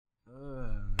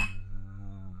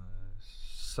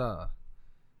Sir,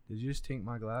 did you just tink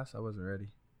my glass? I wasn't ready.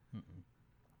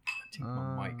 Tink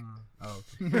my mic. Oh.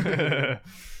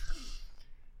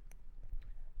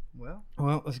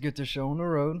 Well, let's get this show on the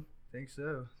road. I think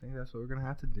so. I think that's what we're gonna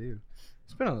have to do.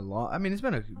 It's been it's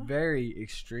been a very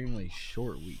extremely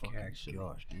short week, actually.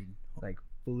 Gosh, dude. Like,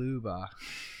 flew by.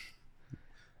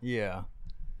 Yeah.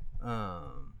 I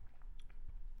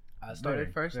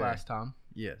started first last time.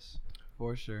 Yes.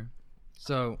 For sure.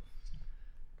 So,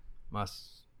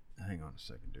 hang on a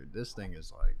second, dude. This thing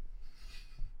is like...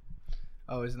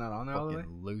 Oh, it's not on there all the way?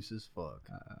 Fucking loose as fuck.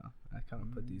 I kind of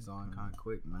put these on kind of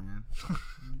quick, man.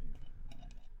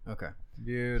 Okay.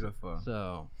 Beautiful.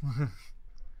 So,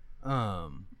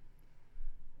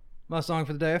 my song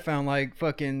for the day I found like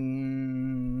fucking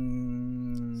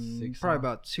probably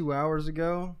about 2 hours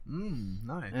ago.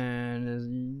 Nice.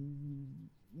 And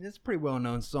it's a pretty well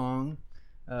known song.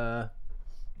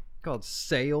 Called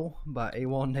Sail by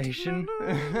AWOLNATION.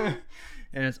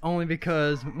 And it's only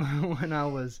because when I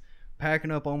was packing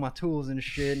up all my tools and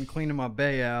shit and cleaning my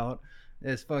bay out,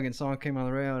 this fucking song came on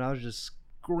the radio and I was just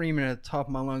screaming at the top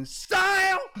of my lungs,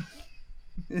 "Sail!"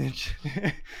 And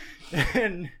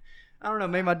I don't know,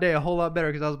 made my day a whole lot better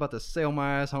because I was about to sail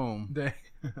my ass home. Damn.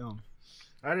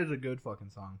 That is a good fucking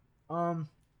song.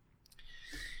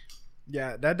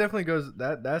 Yeah, that definitely goes.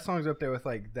 That song's up there with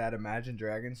like that Imagine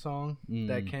Dragons song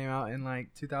that came out in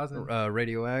like 2000.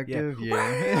 Radioactive,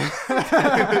 yeah.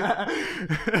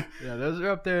 Yeah, those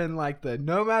are up there in like the.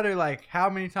 No matter like how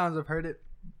many times I've heard it,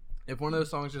 if one of those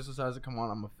songs just decides to come on,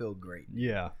 I'm gonna feel great.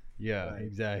 Yeah, Like,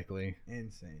 exactly.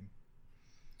 Insane.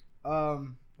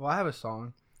 Well, I have a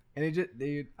song, and I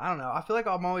don't know. I feel like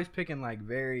I'm always picking like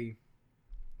very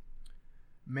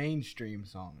mainstream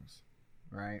songs,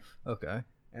 right? Okay.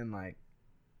 And like,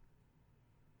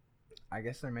 I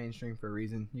guess they're mainstream for a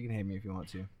reason. You can hate me if you want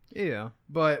to. Yeah.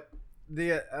 But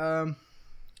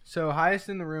so Highest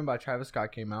in the Room by Travis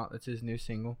Scott came out. That's his new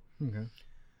single. Okay.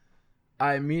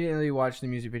 I immediately watched the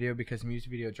music video because the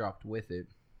music video dropped with it.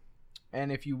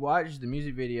 And if you watch the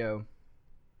music video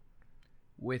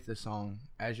with the song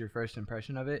as your first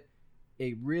impression of it,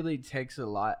 it really takes a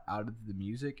lot out of the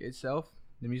music itself.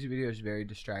 The music video is very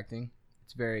distracting.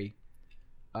 It's very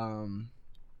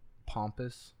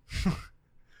pompous.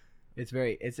 It's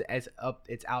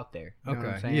out there. You know what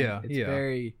I'm saying? Yeah. It's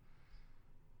very.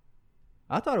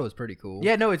 I thought it was pretty cool.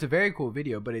 Yeah, no, it's a very cool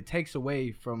video, but it takes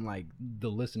away from like The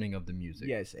listening of the music.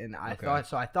 Yes, and I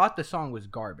thought the song was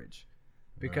garbage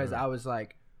because I was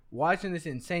like watching this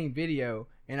insane video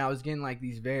and I was getting like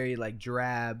these very like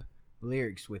drab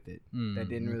lyrics with it that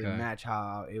didn't really match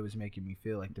how it was making me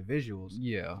feel, like the visuals.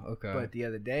 Yeah, okay. But the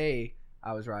other day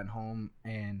I was riding home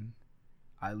and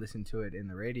I listened to it in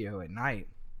the radio at night.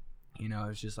 You know,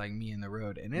 it's just like me in the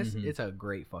road, and it's a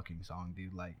great fucking song,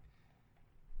 dude. Like,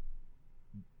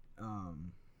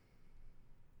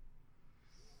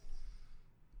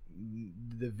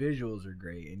 the visuals are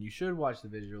great, and you should watch the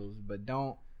visuals, but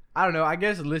don't. I don't know. I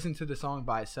guess listen to the song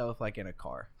by itself, like in a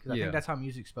car, because I think that's how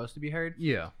music's supposed to be heard.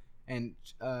 Yeah. And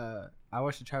I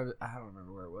watched the Travis. I don't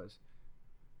remember where it was,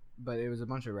 but it was a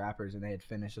bunch of rappers, and they had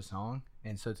finished a song,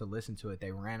 and so to listen to it,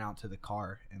 they ran out to the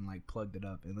car and like plugged it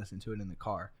up and listened to it in the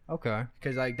car. Okay.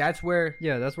 Because like that's where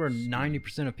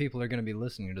 90% of people are going to be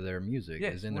listening to their music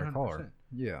is in 100%. Their car.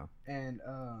 Yeah. And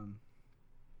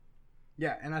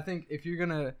and I think if you're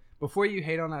gonna, before you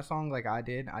hate on that song like I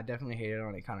did, I definitely hated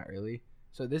on it kind of early.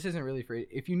 So this isn't really for,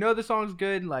 if you know the song's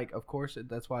good, like of course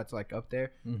that's why it's like up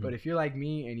there. But if you're like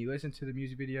me and you listen to the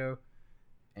music video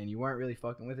and you weren't really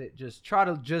fucking with it, just try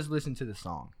to just listen to the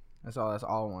song. That's all I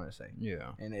want to say.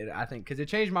 Yeah. And I think because it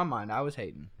changed my mind. I was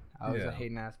hating. I was a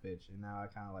hating ass bitch, and now I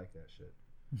kind of like that shit.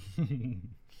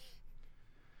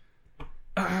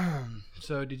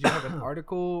 So did you have an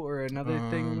article or another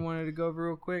thing you wanted to go over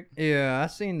real quick? Yeah, I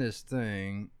seen this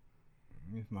thing.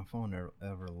 If my phone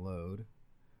ever load.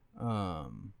 Are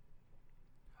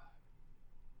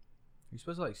you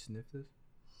supposed to like sniff this?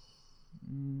 I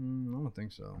don't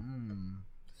think so.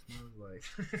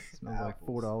 Smells like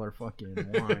 $4 fucking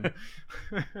wine.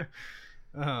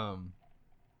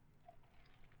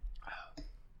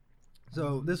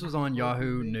 So this was on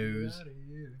Yahoo News,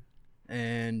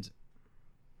 and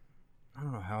I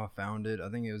don't know how I found it. I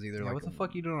think it was either like, what the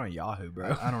fuck you doing on Yahoo,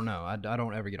 bro? I don't know. I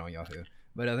don't ever get on Yahoo,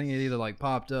 but I think it either like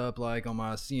popped up like on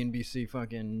my CNBC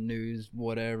fucking news,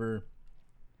 whatever,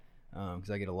 because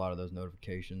I get a lot of those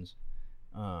notifications.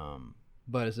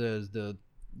 But it says the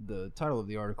title of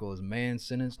the article is "Man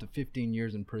Sentenced to 15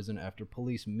 Years in Prison After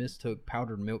Police Mistook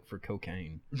Powdered Milk for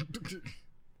Cocaine."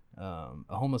 A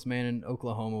homeless man in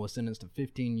Oklahoma was sentenced to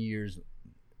 15 years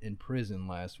in prison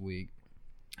last week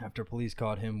after police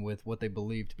caught him with what they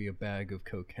believed to be a bag of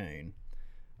cocaine.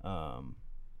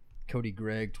 Cody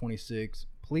Gregg, 26,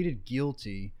 pleaded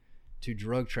guilty to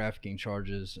drug trafficking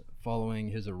charges following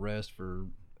his arrest for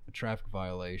a traffic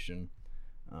violation.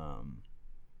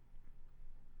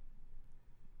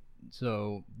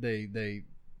 So they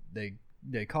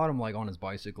caught him like on his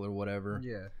bicycle or whatever.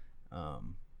 Yeah.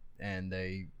 And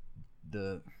the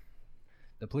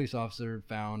police officer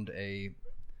found a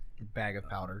bag of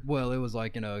powder. Well, it was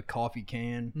like in a coffee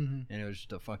can, Mm-hmm. and it was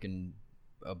just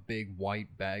a big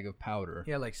white bag of powder.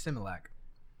 Yeah, like Similac.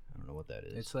 I don't know what that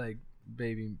is. It's like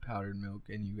baby powdered milk,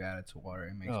 and you add it to water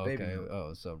and it makes oh, baby okay. milk.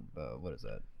 Oh, so what is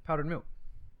that? Powdered milk.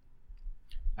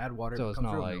 Add water. So it's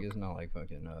becomes not real like milk. it's not like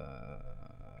fucking.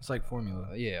 It's like formula.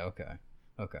 Yeah.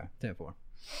 Okay. 10-4.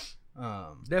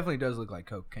 Definitely does look like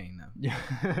cocaine though.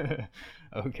 Yeah.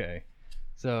 Okay.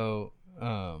 So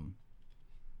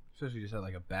Especially just had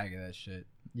like a bag of that shit.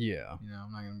 yeah. You know,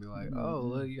 I'm not gonna be like, oh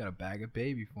look, you got a bag of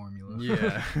baby formula.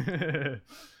 Yeah.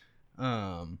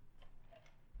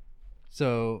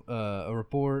 So a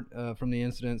report from the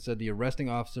incident said the arresting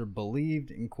officer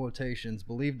believed, in quotations,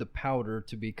 believed the powder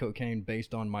to be cocaine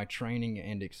based on my training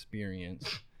and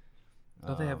experience.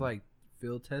 Don't they have like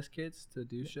field test kits to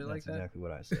do shit like that? That's exactly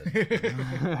what I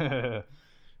said.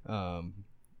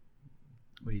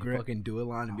 What do you fucking do a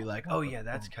line and be like, oh yeah,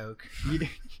 that's coke.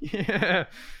 Yeah.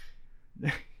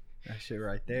 That shit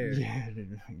right there. Yeah.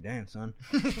 Damn, son.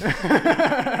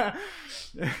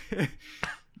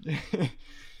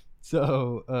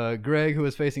 So, Greg, who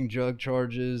was facing drug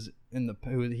charges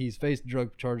he's faced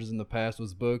drug charges in the past,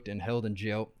 was booked and held in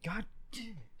jail. God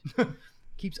damn.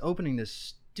 Keeps opening this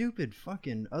stupid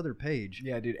fucking other page.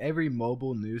 Yeah, dude. Every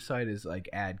mobile news site is like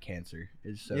ad cancer.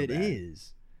 It's so It bad.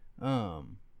 is.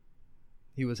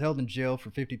 He was held in jail for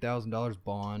 $50,000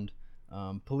 bond.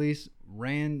 Police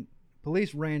ran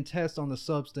tests on the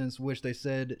substance, which they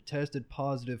said tested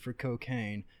positive for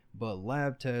cocaine, but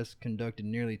lab tests conducted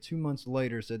nearly 2 months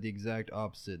later said the exact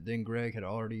opposite. Then Greg had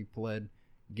already pled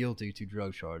guilty to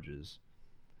drug charges.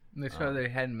 And that's why they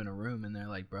had him in a room, and they're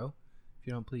like, bro, if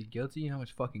you don't plead guilty, you know how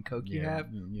much fucking coke you have?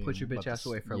 Put your bitch ass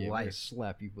away for we're gonna life.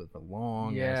 slap you with a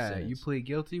long ass Yeah, sentence. you plead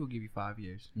guilty, we'll give you 5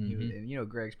 years. Mhm. And you know,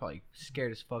 Greg's probably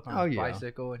scared as fuck on Oh, his yeah.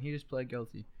 bicycle, and he just pled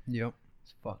guilty. Yep.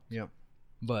 It's fucked. Yep.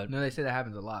 But No, they say that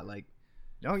happens a lot, like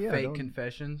oh yeah, fake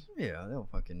confessions. yeah,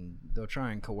 they'll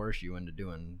try and coerce you into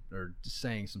doing or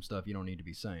saying some stuff you don't need to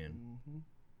be saying.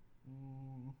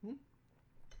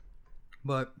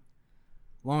 But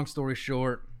long story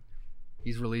short,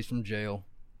 he's released from jail.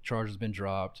 Charge has been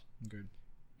dropped. Good.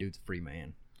 Dude's a free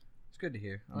man. It's good to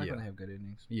hear. I like Yeah. when they have good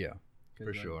endings. Yeah, 'Cause, for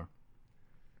like, sure.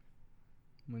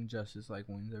 When justice like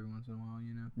wins every once in a while,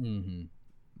 you know. Mm-hmm.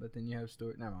 But then you have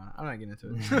story. Never mind. I'm not getting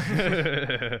into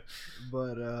it.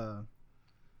 But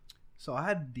so I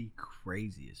had the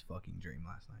craziest fucking dream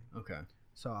last night. Okay.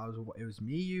 So it was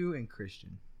me, you, and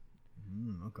Christian.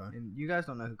 Okay. And you guys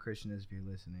don't know who Christian is if you're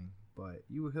listening, but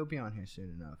he'll be on here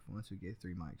soon enough once we get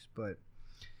 3 mics. But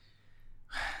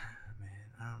man,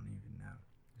 I don't even know.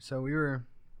 So we were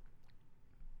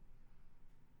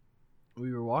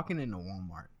walking into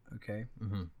Walmart, okay?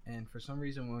 Mm-hmm. And for some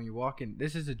reason, when you walk in,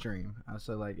 this is a dream.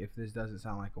 So like, if this doesn't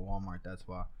sound like a Walmart, that's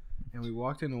why. And we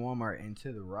walked into Walmart, and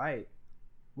to the right,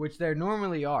 which there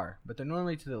normally are, but they're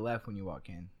normally to the left when you walk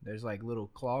in. There's like little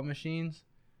claw machines,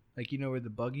 like you know where the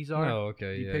buggies are. Oh,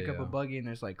 okay. You yeah, pick up yeah. a buggy, and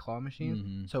there's like claw machines.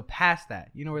 Mhm. So past that,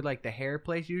 you know where like the hair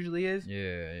place usually is.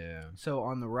 Yeah, yeah. So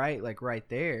on the right, like right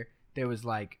there was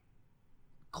like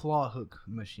claw hook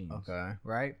machines. Okay.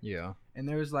 Right. Yeah. And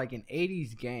there was like an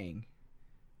 80s gang,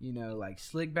 you know, like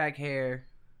slick back hair.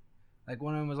 Like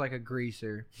one of them was like a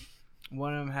greaser.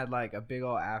 One of them had like a big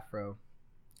old afro.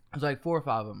 It was like 4 or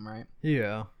 5 of them, right?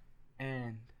 Yeah.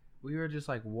 And we were just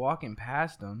like walking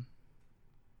past them.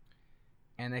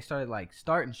 And they started like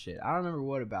starting shit. I don't remember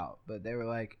what about, but they were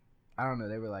like, I don't know,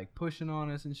 they were like pushing on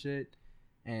us and shit.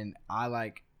 And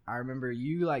I remember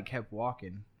you like kept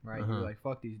walking, right? You were Uh-huh. like,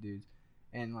 fuck these dudes.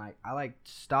 And like I like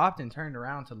stopped and turned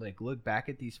around to like look back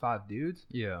at these 5 dudes.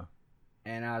 Yeah.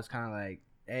 And I was kind of like,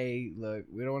 hey, look,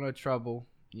 we don't want no trouble,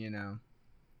 you know.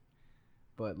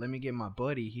 But let me get my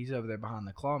buddy. He's over there behind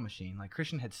the claw machine. Like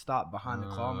Christian had stopped behind the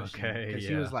claw machine okay, because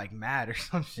he yeah. was like mad or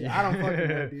some shit. I don't fucking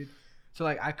know, dude. So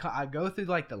like I go through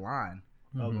like the line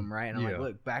of them, right? And I'm like, Yeah.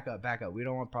 look, back up. We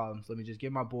don't want problems. Let me just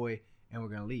get my boy, and we're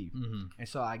gonna leave. Mm-hmm. And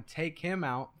so I take him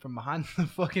out from behind the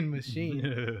fucking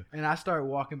machine, and I start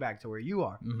walking back to where you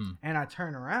are. Mm-hmm. And I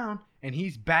turn around, and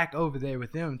he's back over there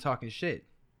with them talking shit,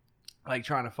 like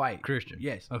trying to fight. Christian.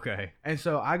 Yes. Okay. And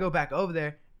so I go back over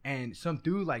there, and some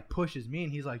dude like pushes me,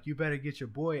 and he's like, you better get your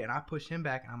boy. And I push him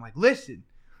back, and I'm like, listen,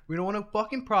 we don't want no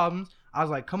fucking problems. I was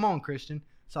like, come on, Christian.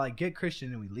 So I like get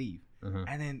Christian and we leave.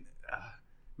 And then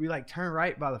we like turn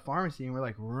right by the pharmacy and we're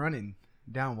like running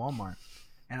down Walmart.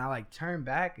 And I like turn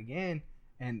back again,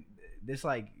 and this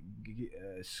like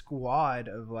squad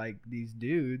of like these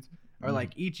dudes are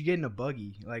like each getting a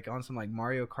buggy, like on some like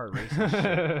Mario Kart racing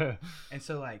shit. And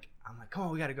so like I'm like, come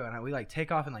on, we gotta go. And we like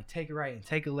take off and like take a right and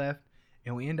take a left,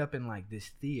 and we end up in like this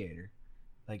theater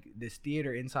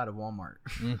inside of Walmart.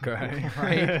 Okay.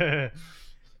 Right.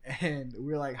 And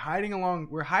we're like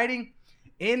we're hiding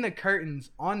in the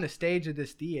curtains on the stage of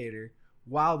this theater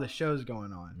while the show's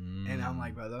going on. And I'm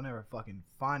like, bro, they'll never fucking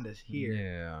find us here.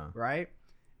 Yeah. Right.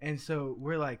 And so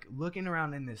we're like looking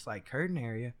around in this like curtain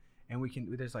area, and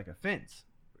there's like a fence,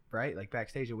 right? Like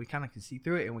backstage, and we kind of can see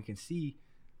through it, and we can see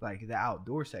like the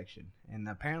outdoor section. And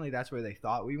apparently that's where they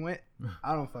thought we went.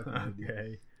 I don't fucking know, dude.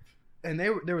 Okay. And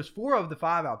there was 4 of the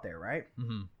 5 out there, right?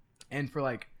 And for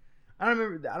like, I don't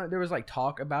remember, there was like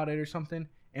talk about it or something,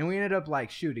 and we ended up like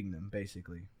shooting them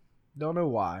basically. Don't know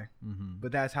why,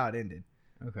 but that's how it ended.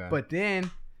 Okay. But then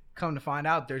come to find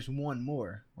out there's one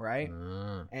more, right?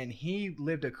 And he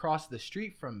lived across the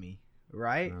street from me,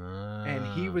 right? And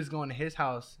he was going to his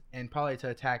house and probably to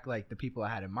attack like the people I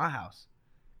had in my house.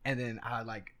 And then I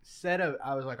like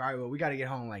I was like, all right, well, we got to get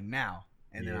home like now.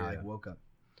 And then I like woke up.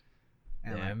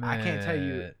 And like, I can't tell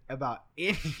you about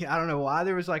any, I don't know why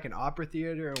there was like an opera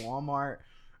theater in Walmart,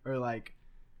 or like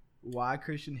why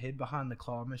Christian hid behind the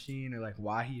claw machine, or like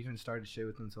why he even started shit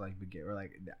with them to like begin, or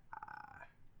like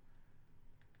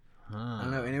I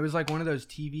don't know. And it was like one of those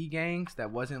TV gangs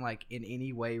that wasn't like in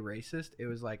any way racist. It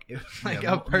was like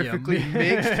a perfectly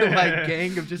mixed like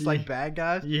gang of just like bad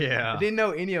guys. Yeah. I didn't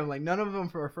know any of them. Like none of them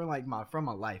were from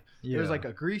my life. Yeah. There was like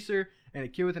a greaser and a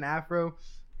kid with an afro,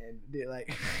 and they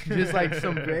like just like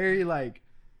some very like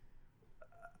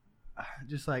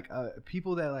just like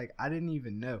people that like I didn't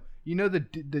even know. You know, the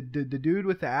dude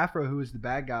with the afro who was the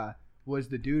bad guy was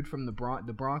the dude from the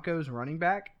Broncos running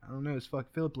back. I don't know, it's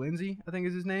Philip Lindsay, I think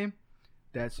is his name.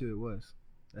 That's who it was.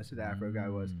 That's who the afro guy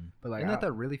was. But like, isn't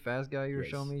that really fast guy you were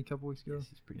showing me a couple weeks ago? Yes,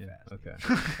 he's pretty fast.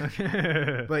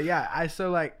 Okay. But yeah, I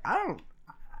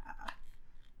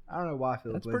don't know why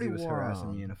Philip Lindsay was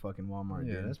harassing me in a fucking Walmart.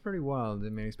 Yeah, that's pretty wild. I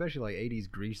mean, especially like 80s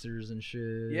greasers and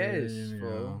shit. Yes,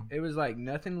 bro. It was like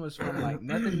nothing was from like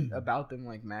nothing about them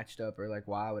like matched up, or like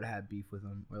why I would have beef with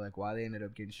them, or like why they ended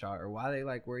up getting shot, or why they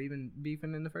like were even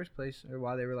beefing in the first place, or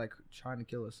why they were like trying to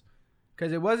kill us.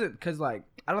 Because it wasn't like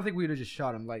I don't think we would have just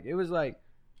shot them. Like it was like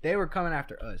they were coming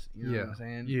after us. You know what I'm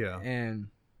saying? Yeah. And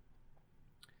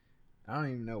I don't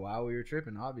even know why we were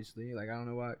tripping. Obviously, like I don't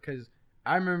know why. Because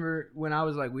I remember when I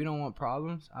was like, we don't want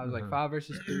problems. I was like 5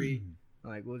 versus 3.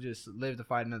 Like we'll just live to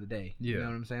fight another day. Yeah. You know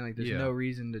what I'm saying? Like there's no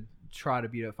reason to try to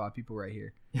beat up 5 people right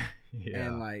here.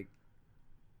 And like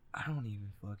I don't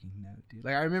even fucking know, dude.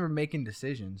 Like I remember making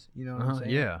decisions. You know what I'm saying?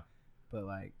 Yeah. But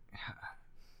like.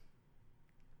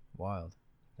 Wild.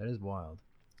 That is wild.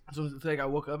 So it's like I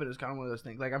woke up and it was kind of one of those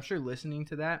things. Like I'm sure listening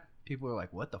to that, people are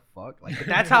like, "What the fuck?" Like, but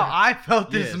that's how I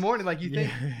felt this morning. Like you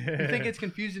think it's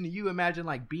confusing to you? Imagine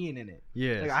like being in it.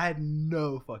 Yeah. Like I had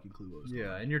no fucking clue what was going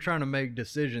on. And you're trying to make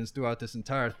decisions throughout this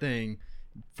entire thing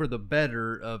for the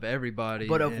better of everybody.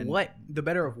 But of what? The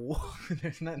better of what?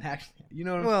 There's nothing actually. You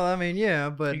know what I'm saying? Well, I mean, yeah,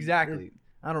 but exactly.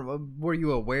 I don't know. Were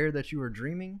you aware that you were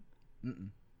dreaming?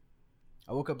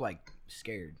 I woke up like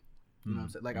scared. You know what I'm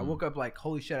saying? Like I woke up like,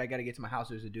 holy shit, I gotta get to my house.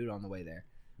 There's a dude on the way there.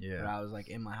 Yeah. But I was like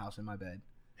in my house in my bed.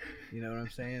 You know what I'm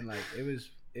saying? Like it was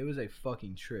a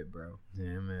fucking trip, bro.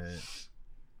 Damn it.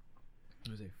 It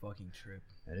was a fucking trip.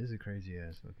 That is a crazy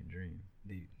ass fucking dream,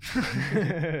 dude.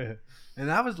 And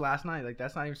that was last night. Like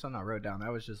that's not even something I wrote down.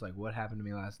 That was just like what happened to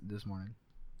me this morning.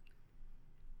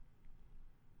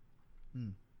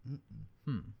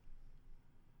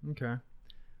 Okay.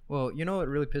 Well, you know what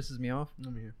really pisses me off?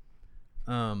 Let me hear.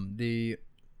 Oh god,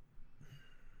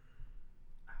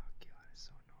 it's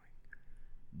so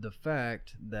annoying. The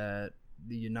fact that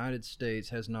the United States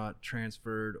has not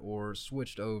transferred or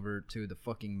switched over to the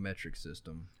fucking metric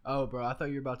system. Oh, bro, I thought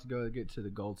you were about to go get to the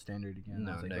gold standard again.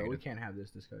 No, I was like, negative. bro, we can't have this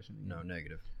discussion again. No,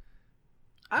 negative.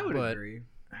 I would agree.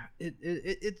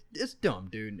 It's dumb,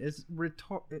 dude. It's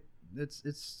retarded. It's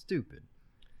stupid.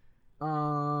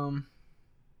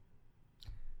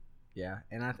 Yeah,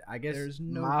 and I guess there's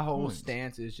no my whole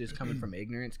stance is just coming from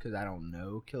ignorance because I don't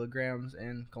know kilograms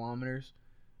and kilometers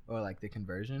or like the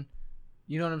conversion.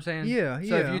 You know what I'm saying? Yeah.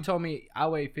 So if you told me I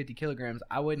weigh 50 kilograms,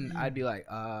 I'd be like,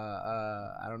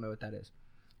 I don't know what that is.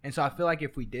 And so I feel like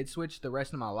if we did switch the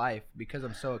rest of my life, because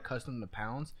I'm so accustomed to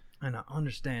pounds. And I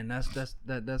understand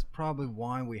that's probably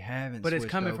why we haven't. But it's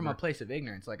coming over. from a place of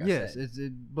ignorance, like I said.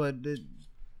 Yes,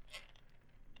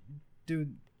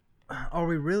 dude. are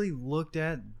we really looked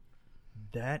at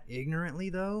that ignorantly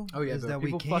though? Oh yeah, is that we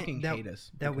people can't fucking hate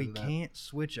us. that we can't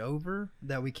switch over,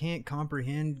 that we can't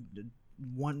comprehend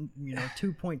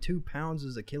 2.2 pounds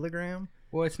is a kilogram.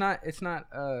 Well, it's not.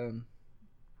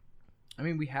 I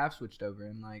mean, we have switched over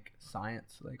in like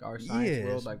science, like our science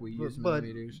world, like we use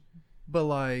millimeters. But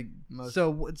like,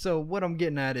 so what I'm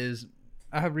getting at is,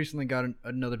 I have recently got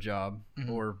another job,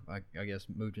 or I guess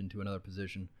moved into another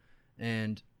position,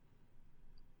 and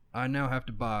I now have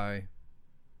to buy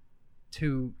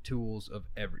 2 tools of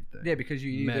everything. Yeah, because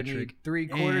you either need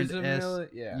 3/4 of a mil.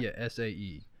 Yeah,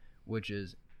 SAE, which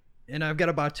is, and I've got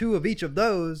to buy 2 of each of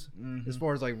those as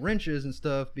far as like wrenches and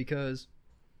stuff, because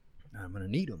I'm gonna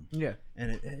need them. Yeah,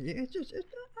 and it just I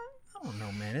don't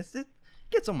know, man. It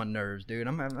gets on my nerves, dude.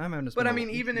 I'm having to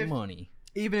spend money.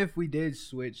 Even if we did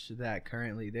switch that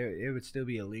currently, it would still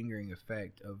be a lingering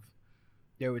effect of.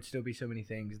 There would still be so many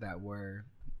things that were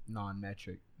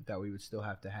non-metric that we would still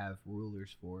have to have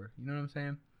rulers for. You know what I'm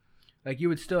saying? Like, you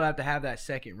would still have to have that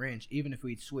second wrench, even if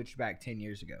we'd switched back 10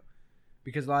 years ago,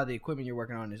 because a lot of the equipment you're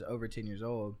working on is over 10 years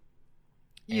old.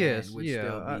 Yes, and you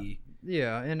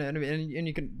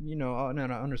can, and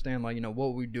I understand, like,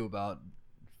 what we do about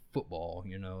football,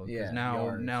 because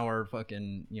now our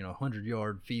fucking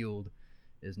 100-yard field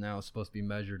is now supposed to be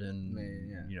measured in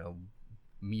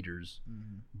meters,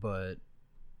 but.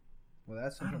 Well,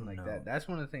 that's something like that. That's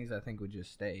one of the things I think would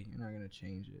just stay. You're not gonna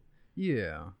change it.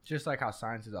 Yeah. Just like how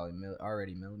science is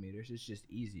already millimeters. It's just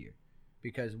easier,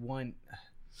 because one.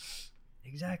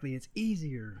 Exactly, it's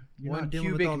easier. You're not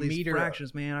dealing with all these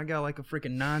fractions, man. I got like a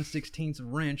freaking 9/16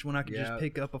 wrench when I could just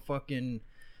pick up a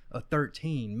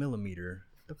 13 millimeter.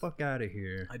 Get the fuck out of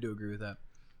here. I do agree with that.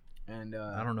 And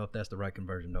I don't know if that's the right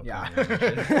conversion though.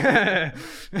 Yeah.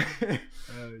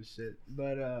 Oh shit.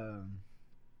 But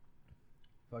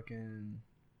fucking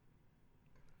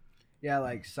yeah,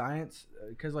 like science,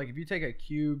 because like if you take a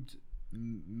cubed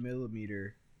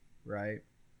millimeter, right?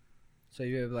 So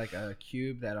you have like a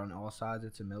cube that on all sides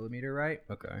it's a millimeter, right?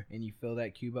 Okay. And you fill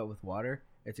that cube up with water,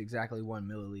 it's exactly 1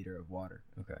 milliliter of water.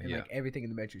 Okay. And like everything in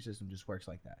the metric system just works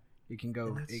like that. You can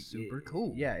go. That's super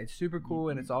cool. Yeah, it's super cool,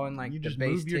 and it's all in like you the just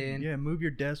base 10. Yeah, move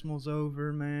your decimals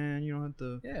over, man. You don't have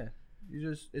to. Yeah,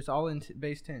 it's all in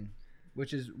base 10,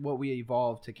 which is what we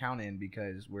evolved to count in,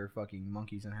 because we're fucking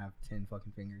monkeys and have 10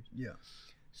 fucking fingers. Yeah.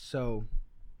 So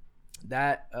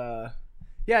that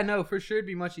yeah, no, for sure it'd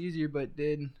be much easier, but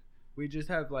then we just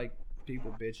have like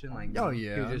people bitching like, oh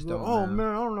yeah, just man,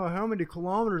 I don't know how many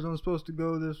kilometers I'm supposed to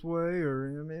go this way,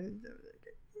 or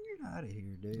get out of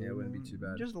here, dude. Yeah, it wouldn't be too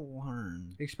bad. Just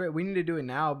learn. We need to do it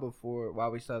now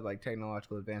while we still have like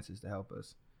technological advances to help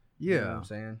us. Yeah. You know what I'm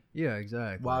saying? Yeah,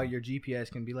 exactly. While your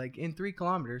GPS can be like, in 3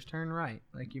 kilometers, turn right.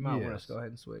 Like, you might want us to go ahead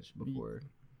and switch before.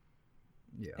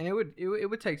 Yeah. And it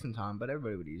would take some time, but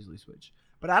everybody would easily switch.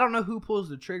 But I don't know who pulls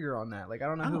the trigger on that. Like, I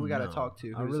don't know who we got to talk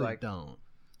to. I really don't.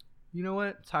 You know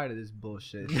what? I'm tired of this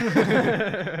bullshit.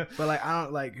 But like, I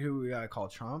don't like who we gotta call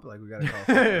Trump. Like, we gotta call.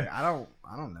 I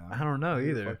don't know. I don't know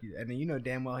either. And then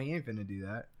damn well he ain't finna do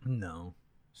that. No.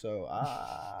 So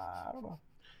I don't know.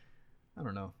 I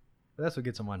don't know. But that's what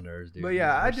gets on my nerves, dude. But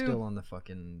yeah, we're still on the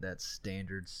fucking that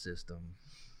standard system,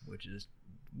 which is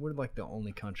we're like the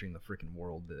only country in the freaking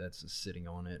world that's sitting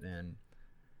on it. And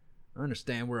I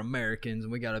understand we're Americans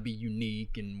and we gotta be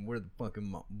unique and we're the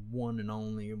fucking one and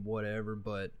only and whatever,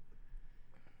 but.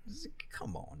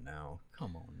 Come on now.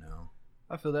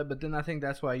 I feel that, but then I think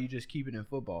that's why you just keep it in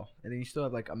football, and then you still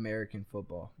have like American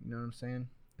football. You know what I'm saying?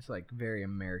 It's like very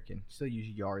American. You still use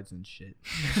yards and shit.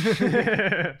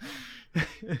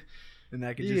 And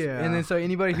that could just, and then so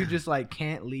anybody who just like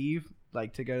can't leave,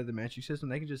 like to go to the metric system,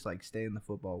 they can just like stay in the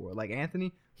football world. Like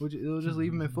Anthony, we'll just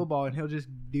leave him in football, and he'll just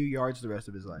do yards the rest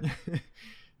of his life.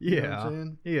 You know what I'm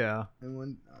saying? Yeah. And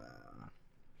when.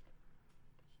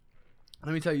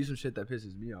 Let me tell you some shit that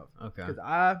pisses me off. Okay. Because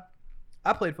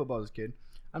I played football as a kid.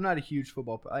 I'm not a huge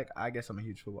football. I guess I'm a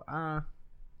huge football.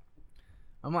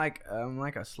 I'm like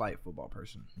a slight football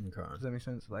person. Okay. Does that make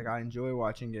sense? Like, I enjoy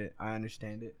watching it. I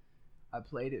understand it. I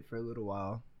played it for a little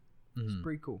while. It's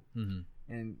pretty cool.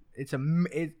 And it's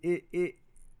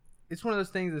it's one of those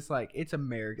things that's like, it's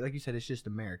American. Like you said, it's just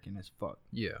American as fuck.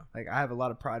 Yeah. Like, I have a lot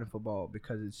of pride in football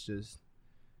because it's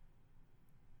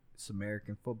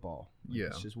American football. Like, yeah,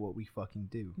 it's just what we fucking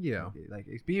do. Yeah, like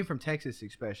it's being from Texas,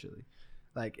 especially.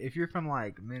 Like, if you're from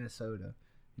like Minnesota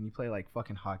and you play like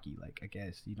fucking hockey, like, I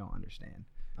guess you don't understand.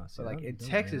 So like in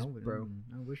Texas, bro,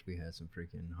 I wish we had some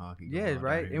freaking hockey. Yeah,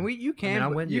 right. And you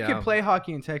can play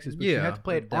hockey in Texas, but you have to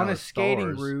play it on a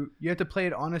skating route. You have to play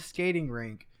it on a skating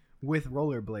rink with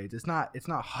rollerblades. It's not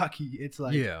hockey. It's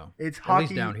like, it's hockey. At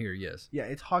least down here, yes. Yeah,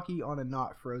 it's hockey on a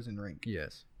not frozen rink.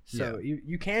 Yes. So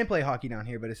you can play hockey down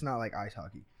here, but it's not like ice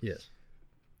hockey. Yes.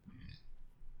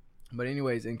 But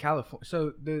anyways, in California,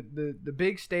 so the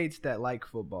big states that like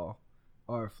football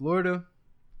are Florida,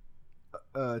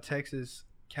 Texas,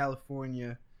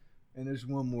 California, and there's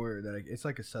one more that it's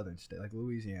like a southern state, like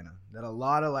Louisiana, that a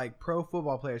lot of like pro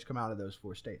football players come out of those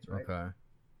 4 states, right? Okay.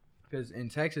 Because in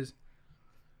Texas,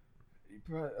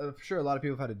 I'm sure a lot of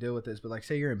people have had to deal with this, but like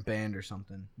say you're in band or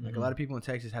something, like a lot of people in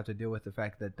Texas have to deal with the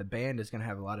fact that the band is going to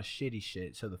have a lot of shitty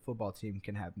shit so the football team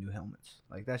can have new helmets.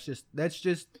 Like that's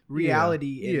just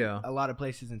reality in a lot of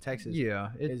places in Texas. Yeah,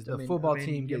 football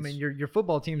team gets, your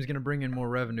football team is going to bring in more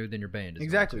revenue than your band is.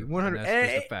 Exactly. 100.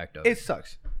 That's just a fact of it. It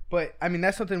sucks. But I mean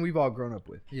that's something we've all grown up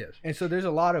with. Yes. And so there's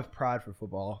a lot of pride for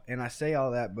football, and I say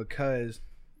all that because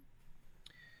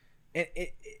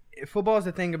football is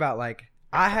the thing about like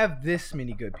I have this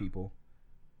many good people,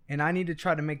 and I need to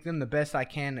try to make them the best I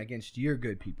can against your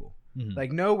good people. Mm-hmm.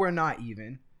 Like, no, we're not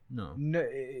even. No,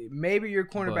 maybe your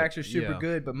cornerbacks are super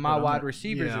good, but my wide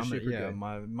receivers are super good.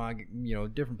 My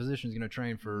different positions going to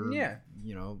train for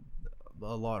a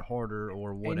lot harder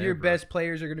or whatever. And your best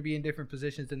players are going to be in different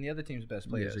positions than the other team's best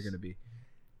players are going to be.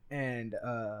 And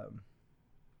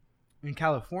in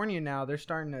California now, they're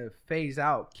starting to phase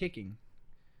out kicking,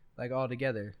 like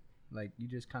altogether. Like you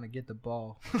just kind of get the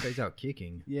ball. Phase out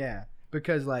kicking. Yeah,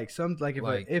 because like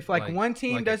if one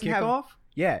team doesn't have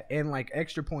kickoff, and like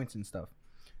extra points and stuff.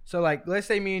 So like let's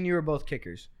say me and you are both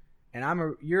kickers, and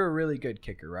you're a really good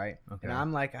kicker, right? Okay. And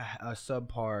I'm like a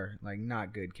subpar, like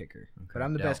not good kicker, but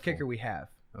I'm the best kicker we have.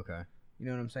 Okay. You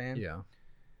know what I'm saying? Yeah.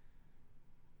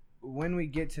 When we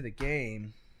get to the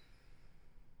game,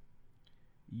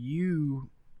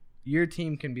 your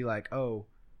team can be like, oh.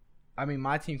 I mean,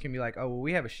 my team can be like, oh, well,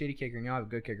 we have a shitty kicker and y'all have a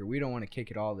good kicker. We don't want to kick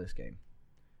it all this game.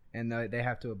 And they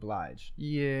have to oblige.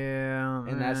 Yeah.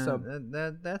 And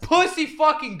that's pussy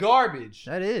fucking garbage.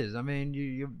 That is. I mean,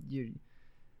 you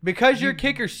because your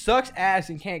kicker sucks ass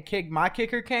and can't kick, my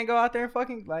kicker can't go out there and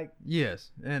fucking like. Yes.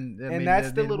 And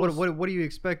that's the little. What do you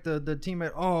expect the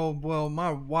teammate? Oh, well,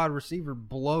 my wide receiver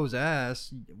blows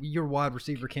ass. Your wide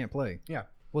receiver can't play. Yeah.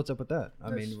 What's up with that? I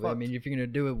mean, if you're gonna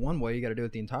do it one way, you got to do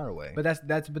it the entire way. But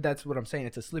that's what I'm saying.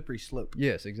 It's a slippery slope.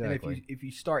 Yes, exactly. And if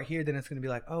you start here, then it's gonna be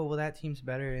like, oh, well, that team's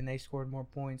better and they scored more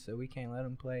points, so we can't let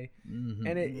them play. Mm-hmm.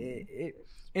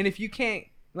 And if you can't,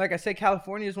 like I said,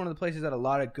 California is one of the places that a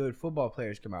lot of good football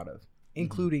players come out of,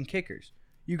 including kickers.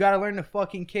 You got to learn to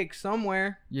fucking kick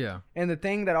somewhere. Yeah. And the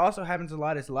thing that also happens a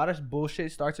lot is a lot of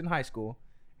bullshit starts in high school,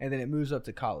 and then it moves up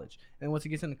to college. And once it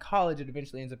gets into college, it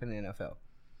eventually ends up in the NFL.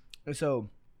 And so.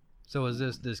 So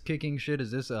is this kicking shit?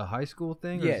 Is this a high school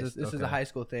thing? Or yes, this is a high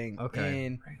school thing. Okay.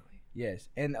 And, yes,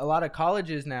 and a lot of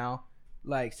colleges now,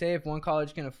 like say if one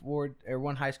college can afford, or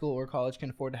one high school or college can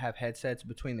afford to have headsets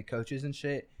between the coaches and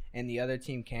shit, and the other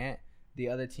team can't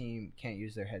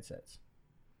use their headsets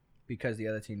because the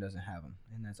other team doesn't have them,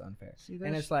 and that's unfair. See,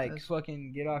 and it's like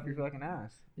fucking get off your fucking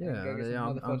ass. Yeah,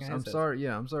 I'm sorry.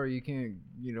 Yeah, I'm sorry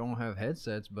you don't have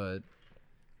headsets, but.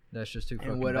 That's just too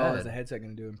fucking bad. And what else is a headset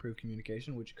going to do? Improve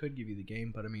communication, which could give you the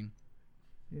game, but I mean...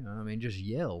 Yeah, I mean, just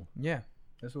yell. Yeah,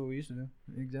 that's what we used to do.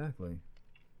 Exactly.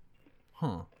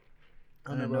 Huh.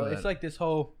 I know, bro. It's like this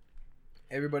whole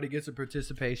everybody gets a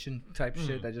participation type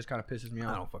shit that just kind of pisses me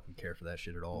off. I don't fucking care for that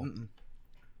shit at all. Mm-mm.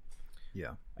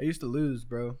 Yeah. I used to lose,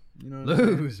 bro. You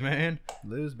know man.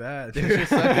 Lose bad. That shit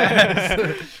sucked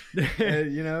ass.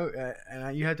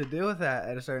 And you have to deal with that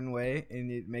at a certain way,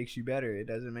 and it makes you better. It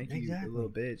doesn't make you a little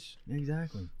bitch.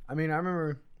 Exactly. I mean, I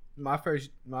remember my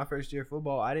first year of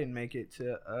football, I didn't make it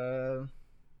to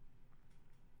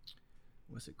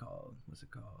what's it called?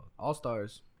 All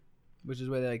Stars, which is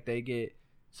where they get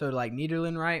like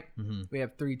Nederland, right? Mm-hmm. We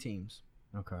have 3 teams.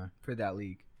 Okay. For that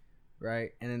league.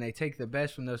 Right, and then they take the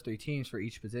best from those 3 teams for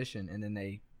each position, and then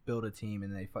they build a team,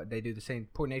 and they do the same.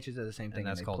 Port Neches does the same thing. And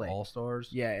that's called All Stars.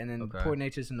 Yeah, and then Port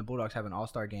Neches and the Bulldogs have an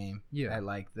All-Star game at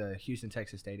like the Houston,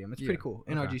 Texas Stadium. It's pretty cool,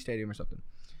 NRG Stadium or something.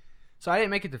 So I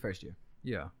didn't make it the first year.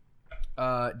 Yeah.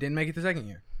 Didn't make it the second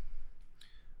year,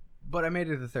 but I made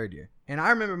it the third year. And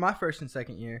I remember my first and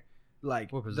second year,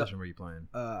 like what position were you playing?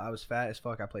 I was fat as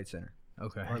fuck. I played center.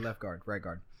 Okay. Or left guard, right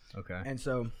guard. Okay. And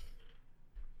so,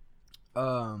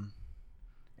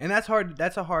 and that's hard.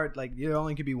 That's a hard, like, you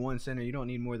only could be one center. You don't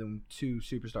need more than 2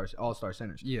 superstars, all-star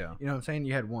centers. Yeah. You know what I'm saying?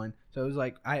 You had one. So it was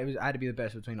like, I had to be the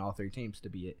best between all 3 teams to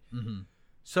be it. Mm-hmm.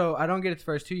 So I don't get it the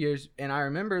first 2 years. And I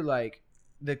remember, like,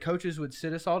 the coaches would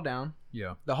sit us all down.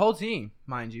 Yeah. The whole team,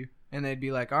 mind you. And they'd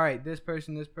be like, all right, this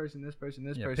person, this person, this person,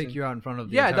 this person. Pick you out in front of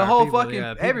the the whole people. fucking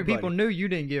everybody. People knew you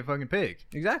didn't get fucking picked.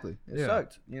 Exactly. It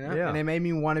sucked, Yeah. And it made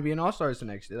me want to be an all-stars the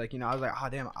next day. Like, I was like, oh,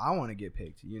 damn, I want to get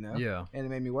picked, Yeah. And it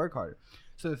made me work harder.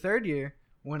 So the third year,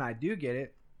 when I do get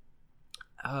it,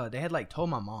 they had like told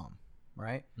my mom,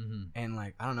 right? And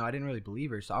like I don't know, I didn't really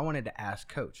believe her, so I wanted to ask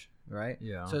coach, right?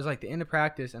 Yeah. So it was like the end of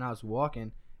practice, and I was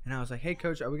walking, and I was like, "Hey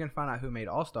coach, are we gonna find out who made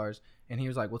All Stars?" And he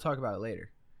was like, "We'll talk about it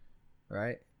later,"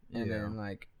 right? And then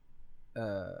like,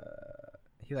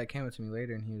 he like came up to me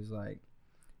later, and he was like,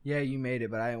 "Yeah, you made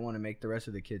it, but I didn't want to make the rest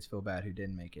of the kids feel bad who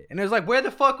didn't make it." And it was like, where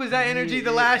the fuck was that energy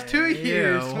the last 2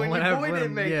 years when your boy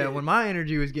didn't make it? Yeah, when my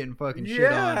energy was getting fucking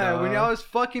shit on. Yeah, when y'all was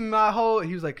fucking my whole.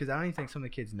 He was like, because I don't even think some of the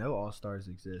kids know All Stars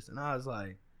exist, and I was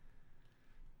like,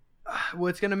 well,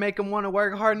 it's gonna make them want to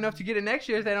work hard enough to get it next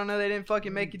year if they don't know they didn't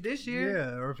fucking make it this year.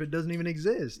 Yeah, or if it doesn't even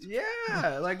exist.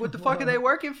 Yeah, like what the fuck are they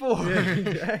working for? Yeah,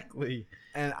 exactly.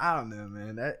 And I don't know,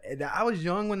 man. That I was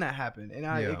young when that happened, and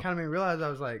it kind of made me realize I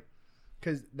was like,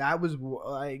 because that was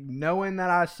like knowing that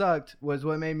I sucked was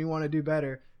what made me want to do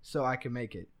better so I could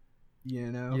make it,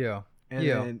 you know? Yeah. And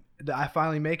then I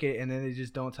finally make it, and then they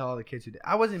just don't tell all the kids who did.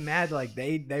 I wasn't mad like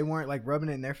they weren't like rubbing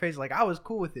it in their face. Like I was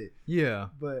cool with it. Yeah.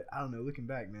 But I don't know. Looking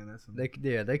back, man, that's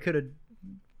they could have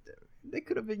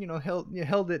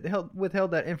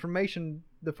withheld that information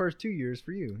the first 2 years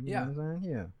for you. You know what I'm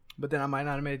saying? Yeah. But then I might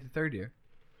not have made it the third year.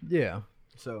 Yeah.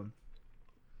 So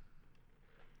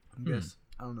I guess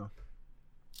I don't know.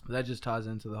 But that just ties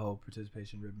into the whole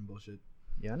participation ribbon bullshit.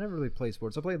 Yeah, I never really played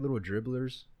sports. I played little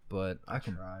dribblers, but I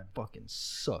tried. Fucking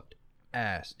sucked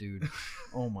ass, dude.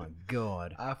 Oh my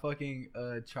god. I fucking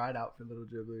tried out for little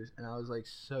dribblers, and I was like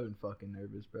so fucking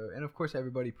nervous, bro. And of course,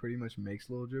 everybody pretty much makes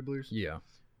little dribblers. Yeah.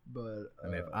 But I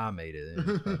mean, if I made it,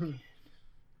 then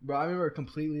bro, I remember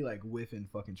completely like whiffing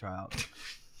fucking tryouts.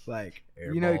 Like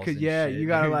Air you know, balls because and yeah, shit, you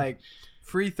gotta dude. like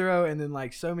free throw and then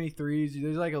like so many threes.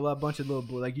 There's like a bunch of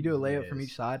little like you do a layup from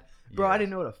each side. Bro, I didn't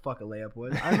know what a fuck a layup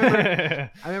was. I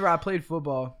remember I played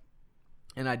football,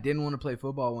 and I didn't want to play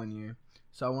football one year,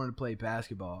 so I wanted to play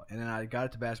basketball. And then I got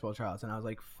it to basketball tryouts, and I was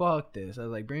like, "Fuck this!" I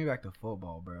was like, "Bring me back to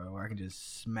football, bro, where I can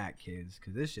just smack kids,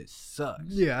 because this shit sucks."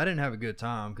 Yeah, I didn't have a good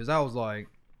time because I was like,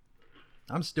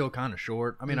 I'm still kind of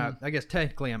short. I mean, I guess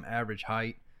technically I'm average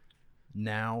height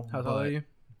now. How tall are you?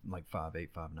 Like 5'8",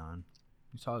 5'9".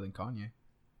 You're taller than Kanye.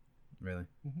 Really?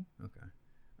 Mm-hmm. Okay.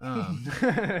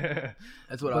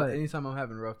 That's what. Anytime I'm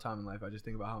having a rough time in life, I just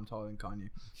think about how I'm taller than Kanye.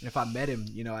 And if I met him,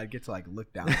 you know, I'd get to like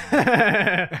look down.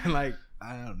 And, like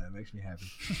I don't know, it makes me happy.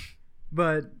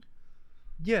 But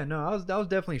yeah, no, I was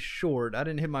definitely short. I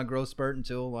didn't hit my growth spurt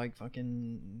until like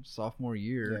fucking sophomore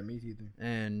year. Yeah, me either.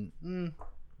 And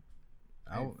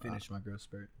I finished my growth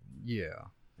spurt. Yeah,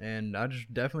 and I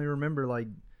just definitely remember like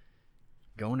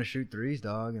going to shoot threes,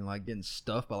 dog, and like getting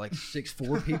stuffed by like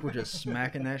 6'4" people just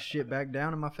smacking that shit back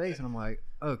down in my face, and I'm like,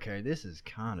 okay, this is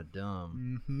kind of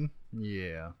dumb.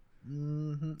 Yeah.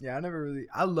 Yeah,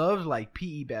 I love like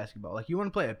PE basketball. Like you want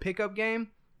to play a pickup game?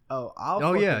 Oh, I'll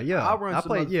run some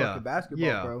fucking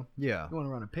basketball, bro. Yeah. You want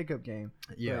to run a pickup game?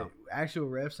 Yeah. But actual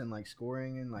refs and like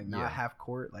scoring and like not half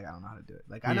court. Like I don't know how to do it.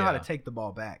 Like I know how to take the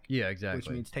ball back. Yeah, exactly. Which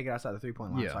means take it outside the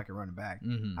 3-point line so I can run it back.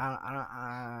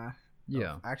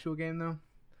 Yeah. Actual game though?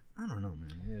 I don't know,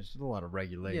 man. There's just a lot of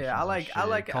regulations. Yeah, I like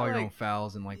call your own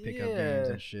fouls and like pickup games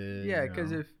and shit. Yeah,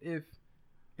 because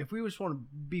if we just want to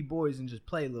be boys and just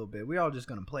play a little bit, we all just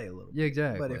gonna play a little bit. Yeah,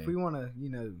 exactly. But if we want to, you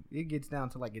know, it gets down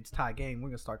to like it's tie game, we're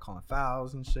gonna start calling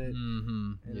fouls and shit.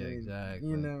 And yeah, exactly.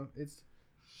 You know, you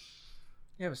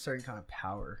have a certain kind of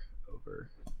power over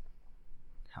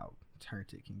how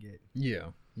turned it can get. Yeah,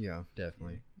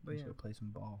 definitely. But yeah, play some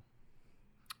ball.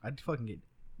 I'd fucking get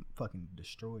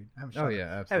destroyed. Absolutely.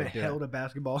 I haven't held a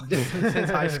basketball since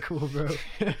high school, bro.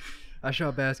 I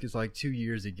shot baskets like 2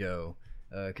 years ago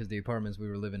because the apartments we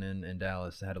were living in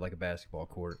Dallas had like a basketball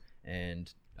court,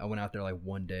 and I went out there like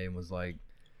one day and was like,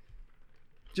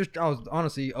 I was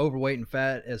honestly overweight and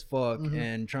fat as fuck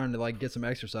and trying to like get some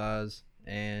exercise,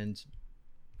 and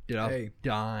dude, I was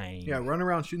dying. Yeah, run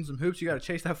around shooting some hoops. You got to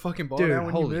chase that fucking ball dude, down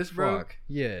when you miss, fuck. bro.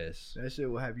 Yes. That shit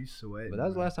will have you sweating. But that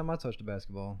was the last time I touched a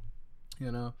basketball.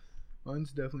 You know,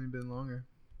 mine's definitely been longer.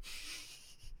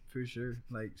 For sure.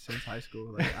 Like, since high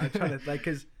school. Like, I try to, like,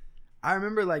 because I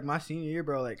remember, like, my senior year,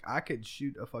 bro, like, I could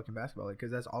shoot a fucking basketball. Like,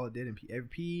 because that's all it did in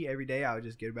PE. Every day, I would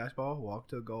just get a basketball, walk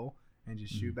to a goal, and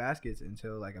just shoot baskets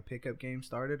until, like, a pickup game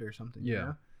started or something, you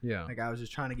know? Yeah. Like, I was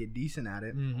just trying to get decent at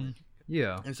it.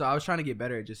 Yeah. And so I was trying to get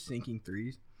better at just sinking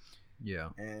threes. Yeah.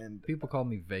 And people called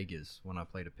me Vegas when I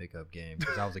played a pickup game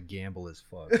because I was a gamble as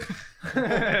fuck.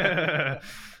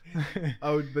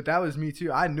 Oh, but that was me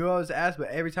too. I knew I was ass, but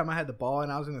every time I had the ball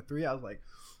and I was in the three, I was like,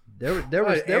 there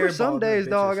were some days,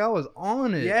 dog, I was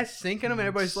on it. Yes, sinking them, and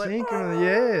everybody's like, sinking them,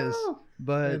 yes.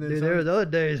 But dude, there was other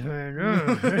days, man,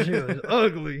 that shit was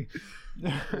ugly.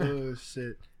 Oh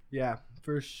shit. Yeah,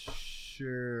 for sure.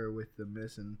 sure with the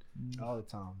missing all the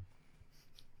time.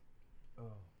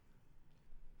 Oh.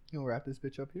 You gonna wrap this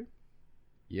bitch up here?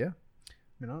 Yeah.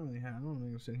 I mean, I don't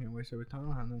think I'm sitting here and waste every time. I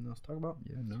don't have nothing else to talk about.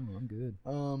 Yeah, no, I'm good.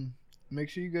 Make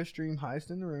sure you go stream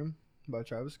Highest in the Room by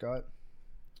Travis Scott.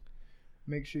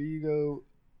 Make sure you go.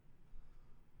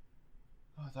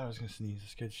 Oh, I thought I was gonna sneeze. It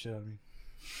scared the shit out of me.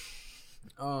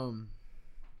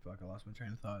 Fuck, I lost my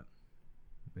train of thought.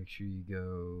 Make sure you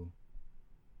go.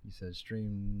 You said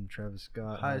stream Travis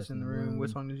Scott. Highest in the Room. What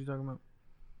song did you talk about?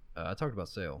 I talked about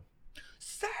Sail.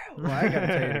 Sail. Well, I gotta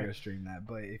tell you to go stream that.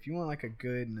 But if you want like a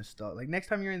good nostalgia, like next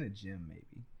time you're in the gym,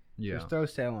 maybe just throw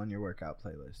Sail on your workout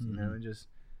playlist. You know, and just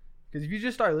because if you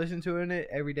just start listening to it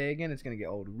every day again, it's gonna get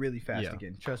old really fast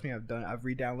again. Trust me, I've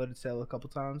re-downloaded Sail a couple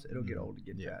times. It'll get old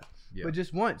again fast. Yeah. But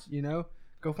just once, you know,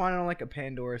 go find it on like a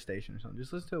Pandora station or something.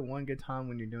 Just listen to it one good time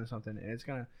when you're doing something,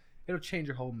 and it'll change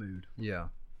your whole mood. Yeah.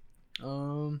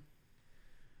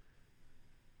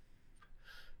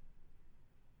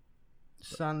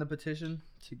 Sign the petition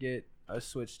to get us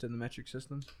switched to the metric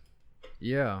system.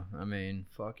 Yeah, I mean,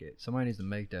 fuck it. Somebody needs to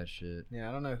make that shit. Yeah,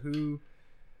 I don't know who.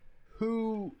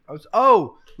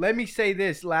 Oh, let me say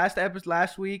this.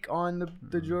 Last week on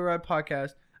the Joyride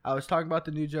podcast, I was talking about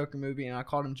the new Joker movie, and I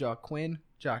called him Jacquin.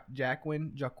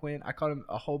 I called him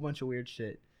a whole bunch of weird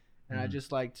shit, and I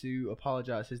just like to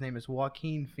apologize. His name is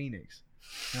Joaquin Phoenix,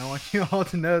 and I want you all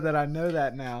to know that I know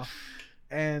that now.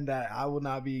 And that I will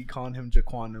not be calling him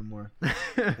Jaquan no more.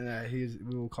 And that we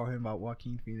will call him about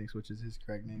Joaquin Phoenix, which is his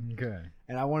correct name. Okay.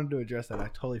 And I wanted to address that. I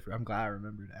totally forgot. I'm glad I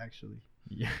remembered, actually.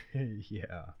 Yeah.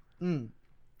 Yeah.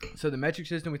 So the metric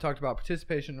system, we talked about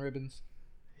participation ribbons.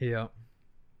 Yeah.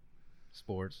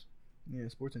 Sports. Yeah,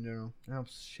 sports in general. And how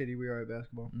shitty we are at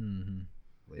basketball. Mm-hmm.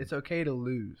 It's okay to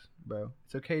lose, bro.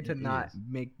 It's okay to not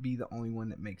be the only one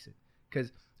that makes it.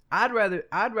 Because I'd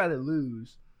rather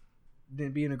lose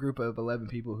than be in a group of 11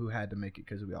 people who had to make it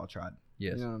because we all tried.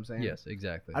 Yes. You know what I'm saying? Yes,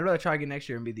 exactly. I'd rather try again next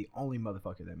year and be the only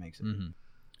motherfucker that makes it. Mm-hmm.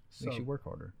 So, makes you work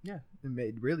harder. Yeah. It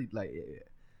made really,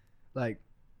 like,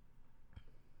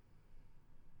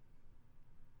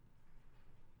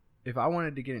 if I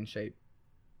wanted to get in shape,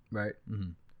 right,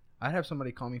 I'd have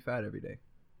somebody call me fat every day.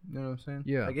 You know what I'm saying?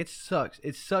 Yeah. Like, it sucks.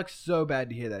 It sucks so bad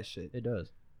to hear that shit. It does.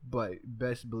 But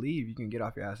best believe you can get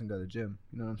off your ass and go to the gym.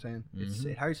 You know what I'm saying?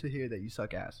 It hurts to hear that you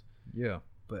suck ass. Yeah.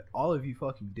 But all of you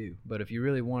fucking do. But if you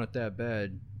really want it that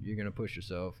bad, you're going to push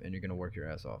yourself and you're going to work your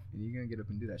ass off. And you're going to get up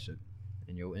and do that shit.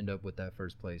 And you'll end up with that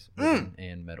first place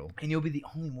and medal. And you'll be the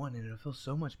only one, and it'll feel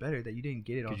so much better that you didn't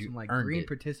get it on some like green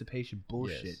participation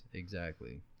bullshit. Yes,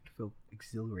 exactly. It'll feel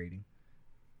exhilarating.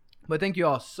 But thank you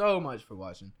all so much for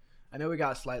watching. I know we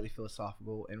got slightly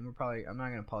philosophical, and I'm not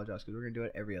going to apologize because we're going to do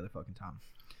it every other fucking time.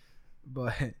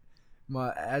 But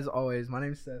as always, my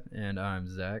name's Seth. And I'm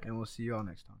Zach. And we'll see you all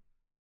next time.